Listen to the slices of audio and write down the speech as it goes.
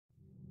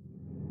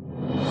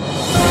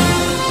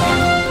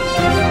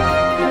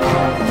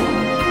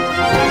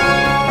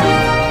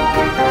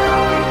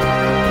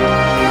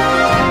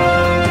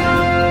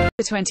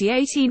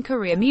2018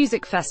 Korea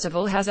Music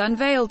Festival has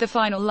unveiled the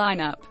final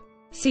lineup.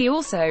 See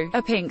also,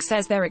 Apink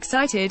Says They're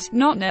Excited,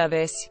 Not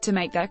Nervous, to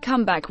make their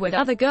comeback with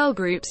other girl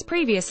groups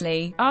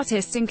previously.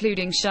 Artists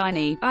including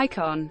SHINee,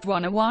 iKON,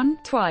 101,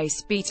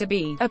 Twice,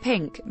 B2B,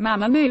 Apink,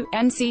 Mamamoo,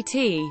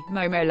 NCT,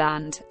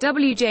 Momoland,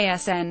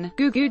 WJSN,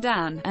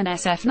 Gugudan, and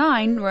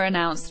SF9 were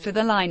announced for the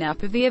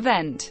lineup of the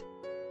event.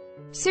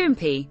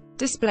 SHINee.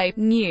 Display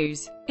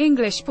News.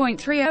 English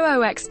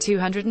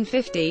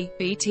 .300x250,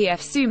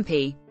 BTF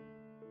SHINee.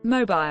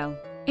 Mobile.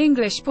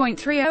 English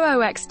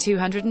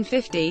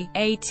 .300x250,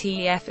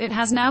 ATF. It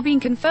has now been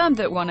confirmed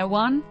that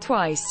 101,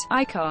 Twice,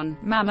 iKON,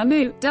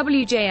 Mamamoo,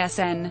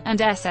 WJSN, and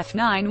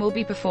SF9 will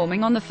be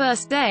performing on the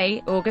first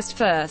day, August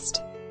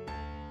 1st.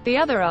 The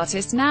other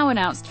artists now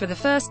announced for the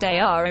first day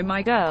are Oh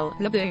My Girl,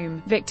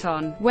 LaBoom,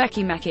 Victon,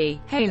 Wekimeki,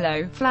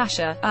 Halo,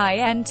 Flasher,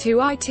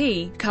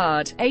 IN2IT,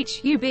 Card,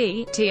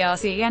 H.U.B,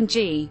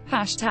 TRCNG,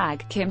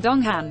 #, Kim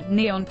Donghan,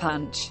 Neon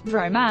Punch,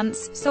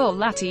 Romance, Seoul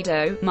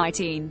Latido,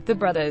 MyTeen, The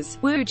Brothers,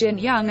 Woo Jin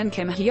Young and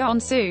Kim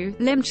Hyun-soo,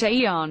 Lim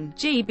Chaeyeon,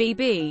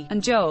 G.B,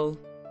 and Joel.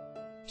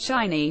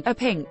 SHINee,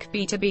 Apink,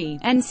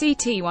 B2B,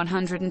 NCT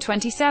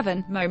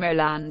 127,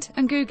 Momoland,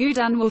 and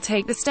Gugudan will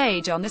take the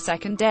stage on the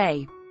second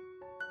day.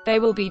 They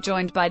will be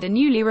joined by the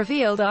newly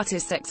revealed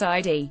artists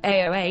XID,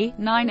 AOA,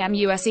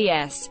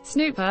 9MUSES,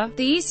 Snooper,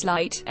 The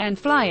Eastlight,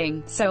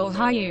 N.Flying, Seoul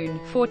Hyun,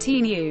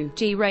 14U,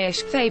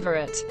 G-reyish,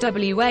 Favorite,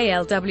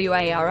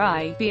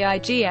 WALWARI,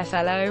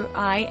 BIGFLO,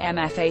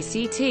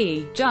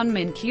 IMFACT,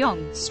 Junmin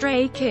Kyung,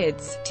 Stray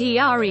Kids,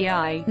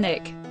 TREI,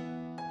 Nick.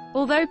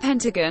 Although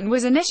Pentagon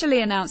was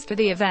initially announced for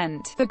the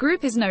event, the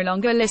group is no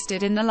longer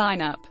listed in the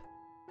lineup.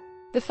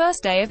 The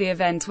first day of the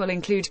event will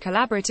include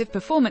collaborative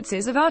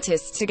performances of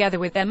artists together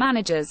with their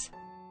managers.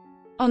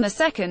 On the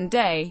second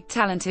day,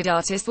 talented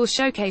artists will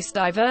showcase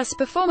diverse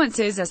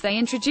performances as they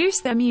introduce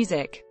their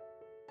music.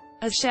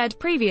 As shared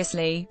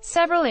previously,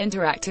 several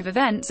interactive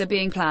events are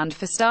being planned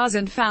for stars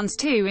and fans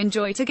to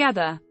enjoy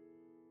together.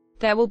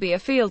 There will be a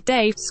field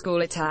day,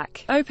 school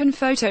attack, open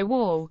photo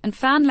wall, and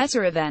fan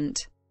letter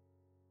event.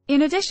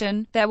 In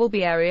addition, there will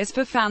be areas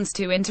for fans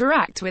to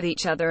interact with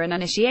each other and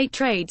initiate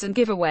trades and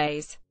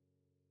giveaways.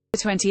 The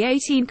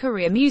 2018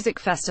 Korea Music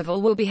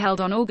Festival will be held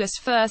on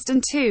August 1st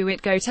and 2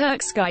 at Go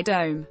Turk Sky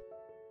Dome.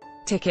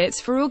 Tickets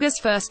for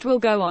August 1st will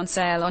go on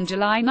sale on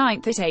July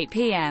 9th at 8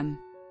 p.m.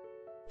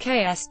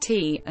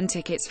 KST, and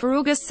tickets for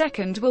August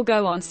 2nd will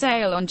go on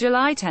sale on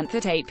July 10th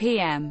at 8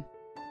 p.m.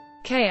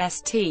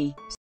 KST.